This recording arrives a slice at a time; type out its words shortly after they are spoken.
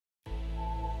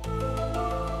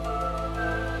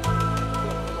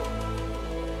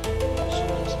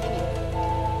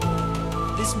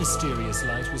This mysterious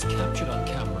light was captured on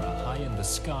camera high in the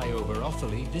sky over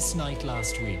Offaly this night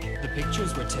last week. The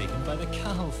pictures were taken by the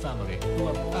Cahill family, who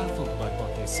are baffled by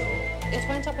what they saw. It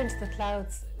went up into the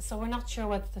clouds, so we're not sure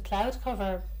whether the cloud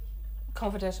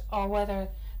covered it or whether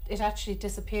it actually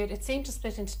disappeared. It seemed to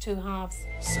split into two halves.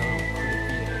 So, could it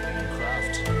be an alien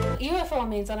craft? UFO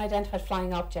means unidentified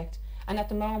flying object, and at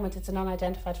the moment it's an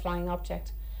unidentified flying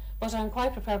object. But I'm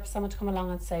quite prepared for someone to come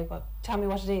along and say, well, tell me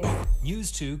what it is.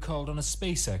 News 2 called on a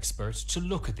space expert to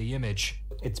look at the image.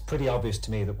 It's pretty obvious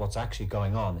to me that what's actually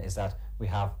going on is that we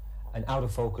have an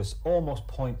out-of-focus, almost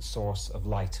point source of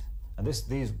light. And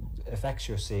these effects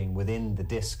you're seeing within the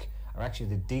disc are actually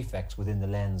the defects within the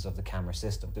lens of the camera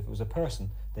system. If it was a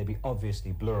person, they'd be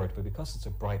obviously blurred, but because it's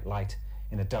a bright light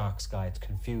in a dark sky, it's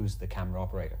confused the camera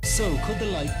operator. So, could the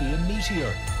light be a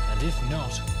meteor? And if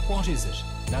not, what is it?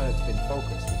 Now that it's been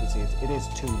focused, you can see it is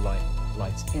two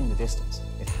lights in the distance.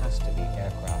 It has to be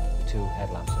aircraft, the two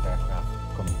headlamps of aircraft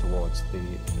coming towards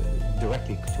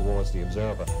directly towards the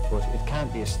observer. But it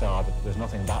can't be a star. There's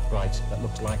nothing that bright that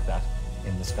looks like that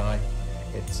in the sky.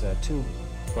 It's two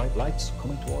bright lights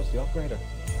coming towards the operator,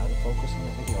 out of focus in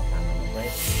the video camera, I'm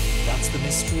afraid. That's the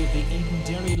mystery of the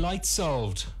Edenderry light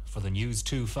solved. For the News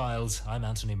 2 files, I'm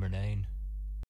Anthony Murnane.